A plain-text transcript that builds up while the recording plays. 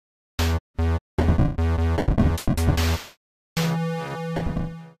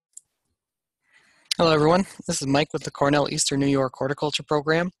Hello everyone, this is Mike with the Cornell Eastern New York Horticulture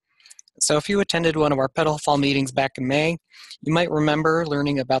Program. So if you attended one of our petal fall meetings back in May, you might remember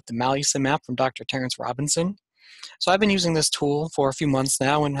learning about the Malusim app from Dr. Terence Robinson. So I've been using this tool for a few months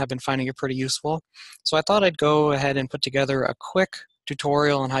now and have been finding it pretty useful. So I thought I'd go ahead and put together a quick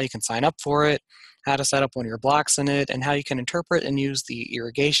tutorial on how you can sign up for it, how to set up one of your blocks in it, and how you can interpret and use the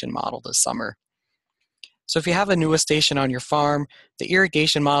irrigation model this summer. So if you have a NEWA station on your farm, the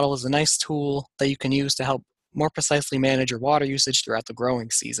irrigation model is a nice tool that you can use to help more precisely manage your water usage throughout the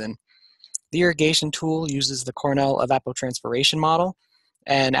growing season. The irrigation tool uses the Cornell evapotranspiration model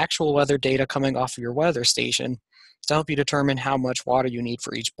and actual weather data coming off of your weather station to help you determine how much water you need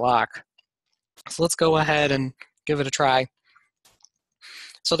for each block. So let's go ahead and give it a try.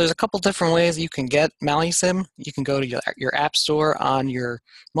 So there's a couple different ways you can get Malusim. You can go to your app store on your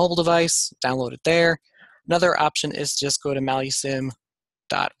mobile device, download it there. Another option is just go to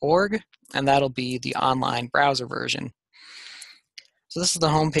malusim.org, and that'll be the online browser version. So this is the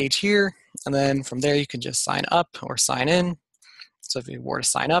home page here, and then from there you can just sign up or sign in. So if you were to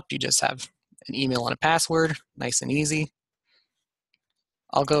sign up, you just have an email and a password, nice and easy.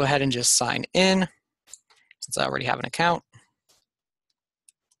 I'll go ahead and just sign in since I already have an account.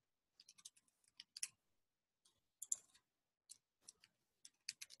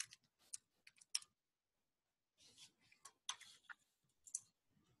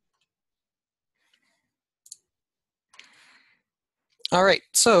 All right,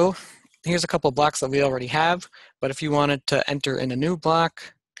 so here's a couple blocks that we already have, but if you wanted to enter in a new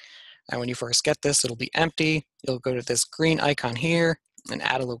block, and when you first get this, it'll be empty. You'll go to this green icon here and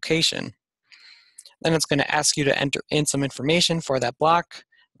add a location. Then it's going to ask you to enter in some information for that block.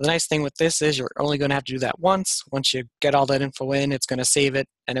 The nice thing with this is you're only going to have to do that once. Once you get all that info in, it's going to save it,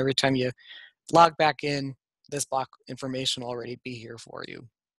 and every time you log back in, this block information will already be here for you.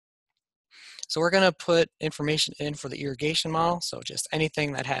 So we're going to put information in for the irrigation model, so just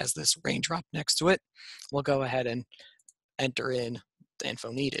anything that has this raindrop next to it, we'll go ahead and enter in the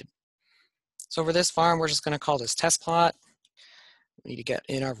info needed. So for this farm, we're just going to call this test plot. We need to get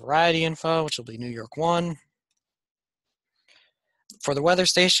in our variety info, which will be New York 1. For the weather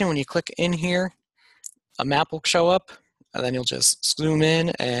station, when you click in here, a map will show up, and then you'll just zoom in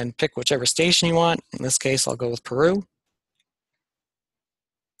and pick whichever station you want. In this case, I'll go with Peru.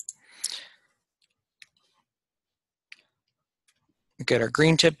 Get our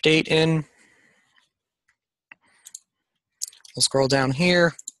green tip date in. We'll scroll down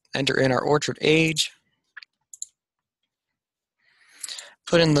here, enter in our orchard age.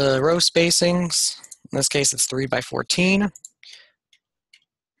 Put in the row spacings. In this case, it's 3 by 14.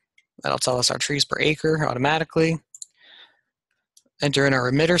 That'll tell us our trees per acre automatically. Enter in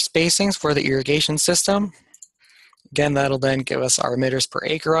our emitter spacings for the irrigation system. Again, that'll then give us our emitters per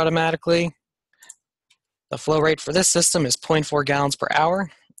acre automatically. The flow rate for this system is 0.4 gallons per hour,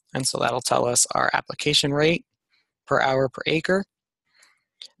 and so that'll tell us our application rate per hour per acre.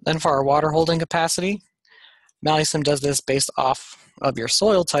 Then for our water holding capacity, Malusim does this based off of your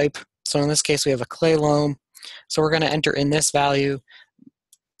soil type. So in this case, we have a clay loam. So we're going to enter in this value,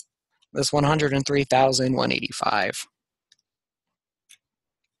 this 103,185.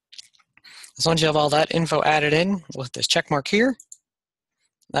 So once you have all that info added in with this check mark here,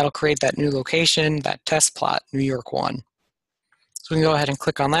 that'll create that new location, that test plot, New York 1. So we can go ahead and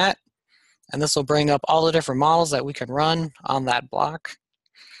click on that, and this will bring up all the different models that we can run on that block.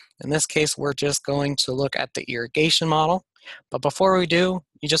 In this case, we're just going to look at the irrigation model. But before we do,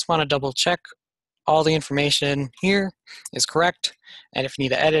 you just want to double check all the information here is correct. And if you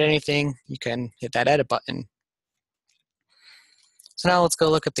need to edit anything, you can hit that edit button. So now let's go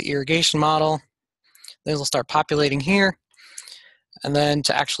look at the irrigation model. Then we'll start populating here. And then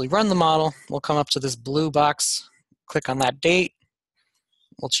to actually run the model, we'll come up to this blue box, click on that date.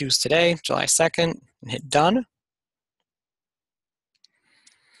 We'll choose today, July 2nd, and hit done.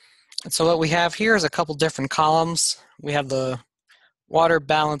 And so what we have here is a couple different columns. We have the water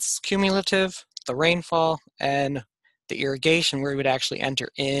balance cumulative, the rainfall, and the irrigation where we would actually enter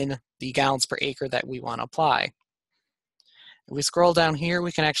in the gallons per acre that we want to apply. If we scroll down here,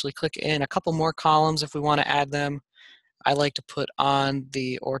 we can actually click in a couple more columns if we want to add them. I like to put on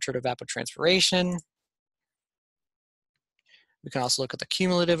the orchard evapotranspiration. We can also look at the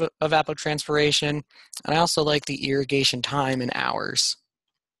cumulative evapotranspiration, and I also like the irrigation time in hours.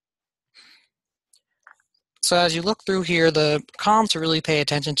 So as you look through here, the column to really pay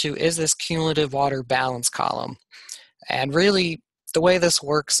attention to is this cumulative water balance column. And really, the way this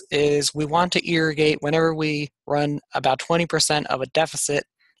works is we want to irrigate whenever we run about 20% of a deficit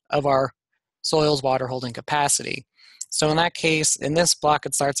of our soil's water holding capacity. So in that case, in this block,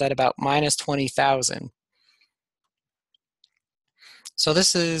 it starts at about minus 20,000. So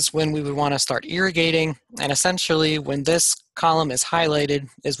this is when we would want to start irrigating, and essentially when this column is highlighted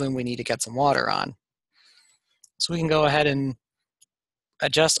is when we need to get some water on. So we can go ahead and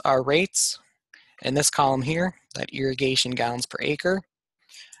adjust our rates in this column here, that irrigation gallons per acre.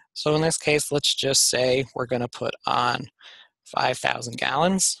 So in this case, let's just say we're going to put on 5,000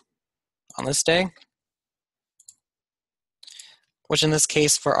 gallons on this day, which in this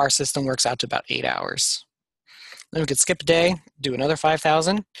case for our system works out to about 8 hours. Then we could skip a day, do another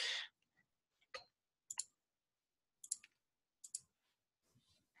 5,000.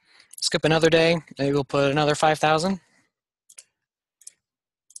 Skip another day, maybe we'll put another 5,000.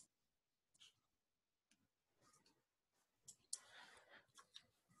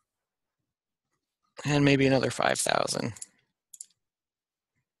 And maybe another 5,000.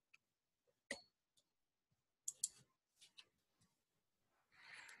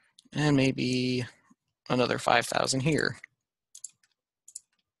 And maybe another 5,000 here.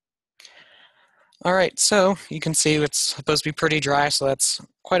 All right, so you can see it's supposed to be pretty dry, so that's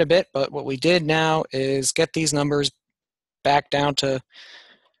quite a bit, but what we did now is get these numbers back down to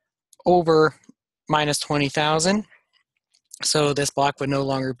over minus 20,000. So this block would no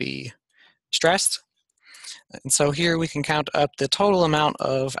longer be stressed. And so here we can count up the total amount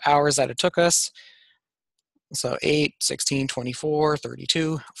of hours that it took us. So 8, 16, 24,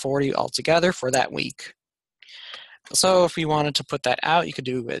 32, 40 altogether for that week. So if we wanted to put that out, you could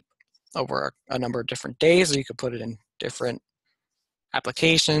do it over a number of different days, or you could put it in different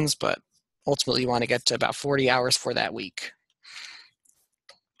applications, but ultimately you want to get to about 40 hours for that week.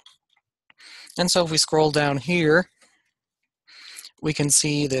 And so if we scroll down here, we can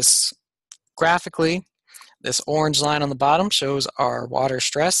see this graphically. This orange line on the bottom shows our water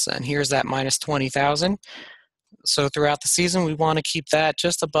stress, and here's that minus 20,000. So throughout the season, we want to keep that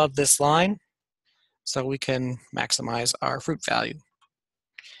just above this line so we can maximize our fruit value.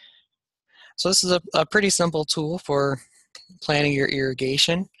 So this is a pretty simple tool for planning your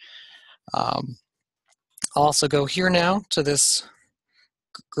irrigation. I'll also go here now to this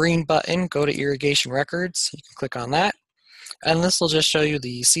green button, go to irrigation records. You can click on that. And this will just show you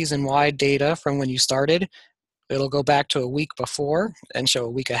the season-wide data from when you started. It'll go back to a week before and show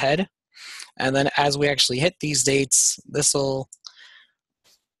a week ahead. And then as we actually hit these dates, this will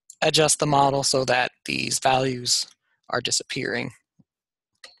adjust the model so that these values are disappearing.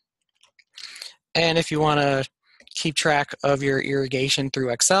 And if you want to keep track of your irrigation through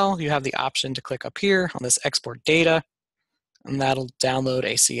Excel, you have the option to click up here on this export data, and that'll download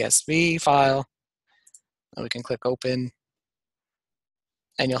a CSV file. And we can click open,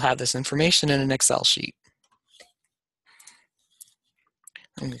 and you'll have this information in an Excel sheet.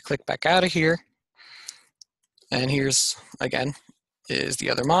 And we click back out of here, and here's, again, is the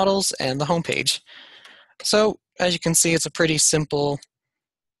other models and the home page. So as you can see, it's a pretty simple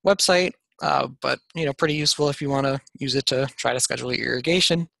website, but pretty useful if you want to use it to try to schedule your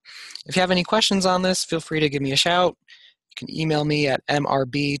irrigation. If you have any questions on this, feel free to give me a shout. You can email me at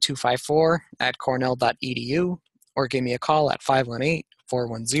mrb254@cornell.edu or give me a call at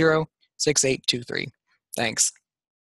 518-410-6823. Thanks.